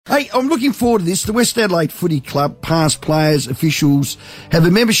Hey, I'm looking forward to this. The West Adelaide Footy Club, past players, officials, have a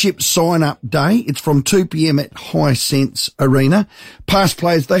membership sign-up day. It's from 2 p.m. at High Sense Arena. Past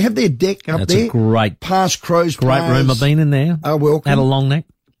players, they have their deck up there. That's a great, past Crows great players. room. I've been in there. Oh, welcome. Had a long neck.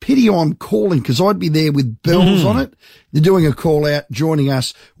 Pity I'm calling because I'd be there with bells on it. They're doing a call out, joining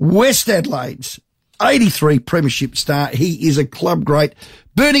us. West Adelaide's 83 premiership star. He is a club great.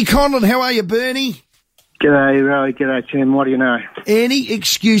 Bernie Conlon, how are you, Bernie? G'day, Rowie. G'day, Tim. What do you know? Any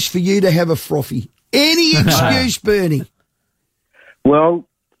excuse for you to have a frothy? Any excuse, Bernie? Well,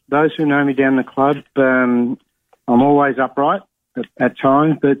 those who know me down the club, I'm always upright at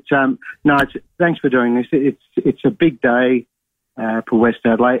times. But no, thanks for doing this. It's a big day for West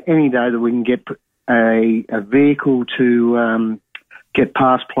Adelaide. Any day that we can get a vehicle to get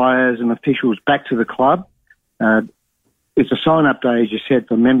past players and officials back to the club. It's a sign-up day, as you said,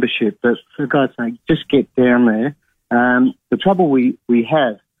 for membership, but for God's sake, just get down there. The trouble we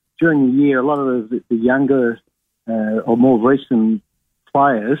have during the year, a lot of the younger or more recent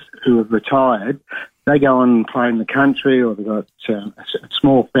players who have retired, they go on and play in the country or they've got a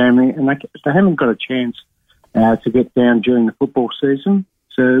small family and they haven't got a chance to get down during the football season.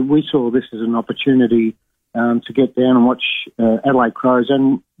 So we saw this as an opportunity to get down and watch Adelaide Crows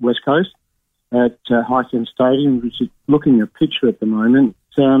and West Coast at Highton Stadium, which is looking a picture at the moment,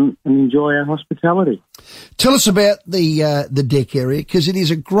 and enjoy our hospitality. Tell us about the deck area, because it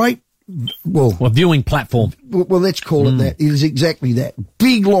is a great, well, viewing platform. Well, let's call it that. It is exactly that.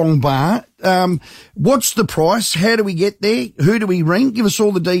 Big, long bar. What's the price? How do we get there? Who do we ring? Give us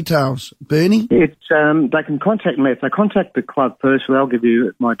all the details, Bernie. It's they can contact me. If they contact the club first, they'll give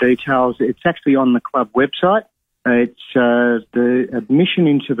you my details. It's actually on the club website. It's the admission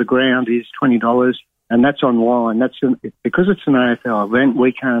into the ground is $20, and that's online. Because it's an AFL event,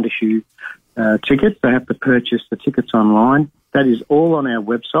 we can't issue tickets. They have to purchase the tickets online. That is all on our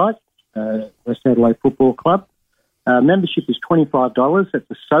website, West Adelaide Football Club. Membership is $25. That's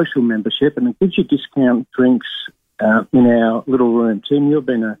a social membership, and it gives you discount drinks in our little room. Tim, you've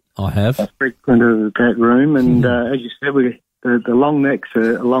been a frequent of that room, and as you said, the long necks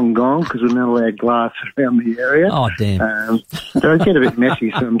are long gone because we're not allowed glass around the area. Oh, damn. So it get a bit messy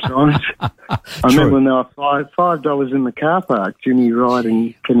sometimes. I remember when they were $5 in the car park, Jimmy Wright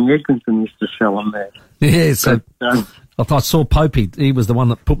and Kenny Eglinton used to sell them there. Yeah, so I saw Popey. He was the one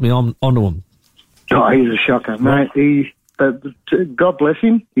that put me onto him. Oh, he's a shocker, mate. God bless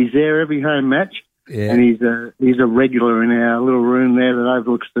him. He's there every home match. Yeah. And he's a regular in our little room there that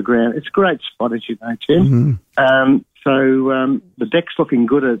overlooks the ground. It's a great spot, as you know, Tim. So the deck's looking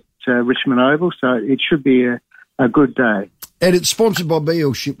good at Richmond Oval, so it should be a good day. And it's sponsored by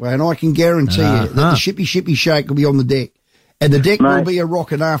BL Shipway, and I can guarantee you that the Shippy Shake will be on the deck. And the deck will be a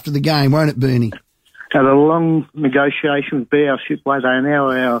rocking after the game, won't it, Bernie? Had a long negotiation with BL Shipway. They are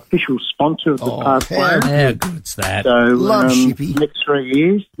now our official sponsor of the past players. How good's that? So, love Shippy. Next 3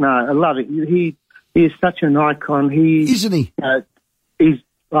 years. No, I love it. He is such an icon. Isn't he? I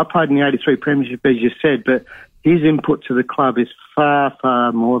played in the 83 Premiership, as you said, but his input to the club is far,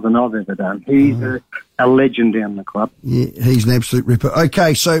 far more than I've ever done. He's a legend down the club. Yeah, he's an absolute ripper.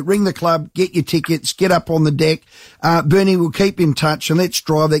 Okay, so ring the club, get your tickets, get up on the deck. Bernie, we'll keep in touch and let's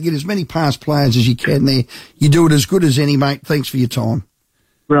drive there. Get as many past players as you can there. You do it as good as any, mate. Thanks for your time.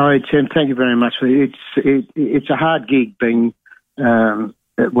 Right, Tim, thank you very much. It's a hard gig being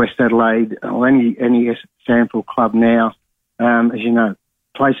at West Adelaide or any sample club now. As you know,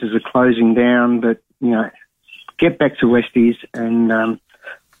 places are closing down, but, get back to Westies and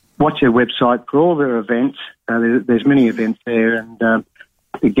watch their website for all their events. There's many events there, and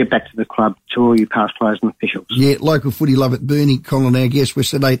get back to the club to all you past players and officials. Yeah, local footy love it. Bernie Conlon, our guest,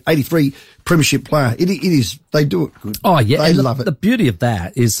 West Adelaide, 83 Premiership player. It is. They do it good. Oh, yeah. They love it. The beauty of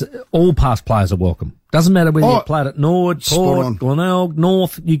that is all past players are welcome. Doesn't matter whether you played at Nord, Port, Glenelg,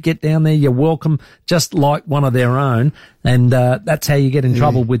 North, you get down there, you're welcome, just like one of their own. And that's how you get in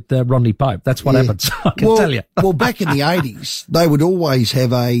trouble with Rodney Pope. That's what happens, I can tell you. Well, back in the 80s, they would always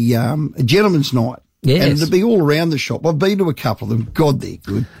have a gentleman's night. Yes. And it'd be all around the shop. I've been to a couple of them. God, they're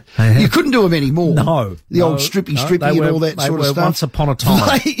good. You couldn't do them anymore. No. The old strippy and all that sort of stuff. Once upon a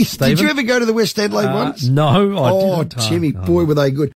time. Did you ever go to the West Adelaide ones? No, I didn't. Oh, Timmy, boy, were they good.